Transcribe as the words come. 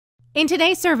In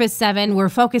today's Service 7, we're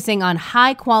focusing on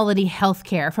high-quality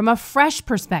healthcare from a fresh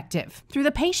perspective, through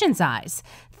the patient's eyes.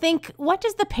 Think, what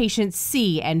does the patient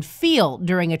see and feel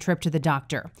during a trip to the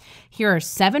doctor? Here are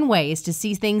 7 ways to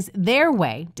see things their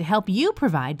way to help you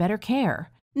provide better care.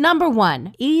 Number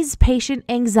 1, ease patient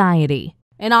anxiety.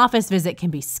 An office visit can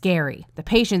be scary. The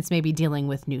patients may be dealing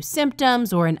with new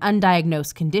symptoms or an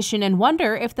undiagnosed condition and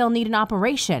wonder if they'll need an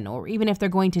operation or even if they're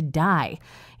going to die.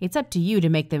 It's up to you to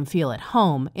make them feel at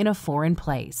home in a foreign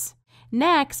place.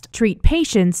 Next, treat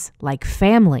patients like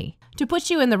family. To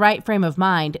put you in the right frame of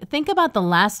mind, think about the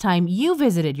last time you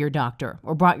visited your doctor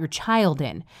or brought your child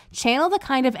in. Channel the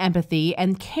kind of empathy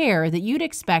and care that you'd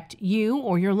expect you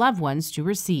or your loved ones to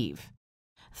receive.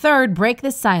 Third, break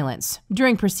the silence.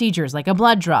 During procedures like a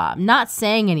blood draw, not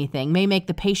saying anything may make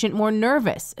the patient more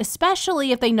nervous,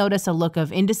 especially if they notice a look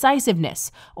of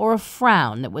indecisiveness or a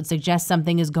frown that would suggest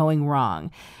something is going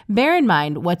wrong. Bear in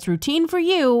mind, what's routine for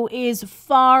you is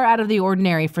far out of the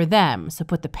ordinary for them, so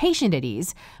put the patient at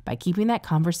ease by keeping that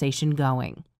conversation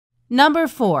going. Number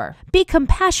 4, be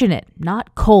compassionate,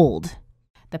 not cold.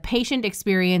 The patient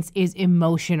experience is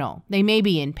emotional. They may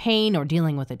be in pain or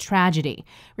dealing with a tragedy.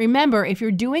 Remember, if you're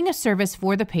doing a service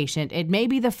for the patient, it may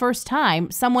be the first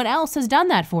time someone else has done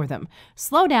that for them.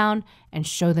 Slow down and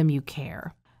show them you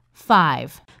care.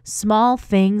 5, small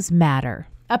things matter.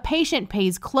 A patient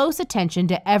pays close attention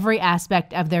to every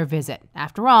aspect of their visit.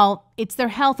 After all, it's their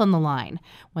health on the line.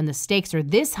 When the stakes are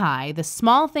this high, the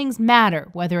small things matter,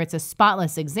 whether it's a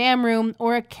spotless exam room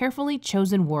or a carefully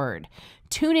chosen word.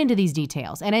 Tune into these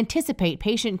details and anticipate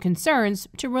patient concerns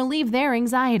to relieve their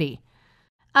anxiety.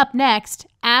 Up next,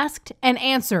 asked and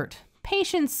answered.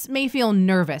 Patients may feel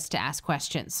nervous to ask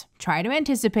questions. Try to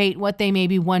anticipate what they may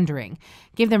be wondering.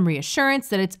 Give them reassurance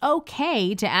that it's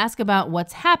okay to ask about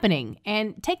what's happening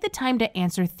and take the time to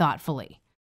answer thoughtfully.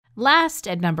 Last,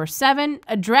 at number 7,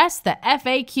 address the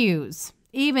FAQs.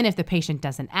 Even if the patient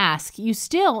doesn't ask, you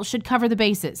still should cover the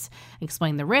bases.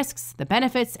 Explain the risks, the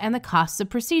benefits, and the costs of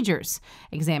procedures.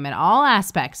 Examine all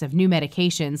aspects of new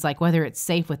medications, like whether it's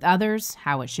safe with others,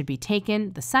 how it should be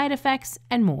taken, the side effects,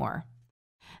 and more.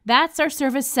 That's our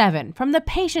Service 7 from the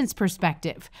patient's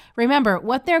perspective. Remember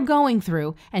what they're going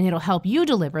through, and it'll help you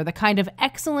deliver the kind of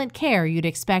excellent care you'd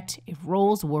expect if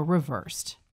roles were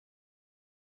reversed.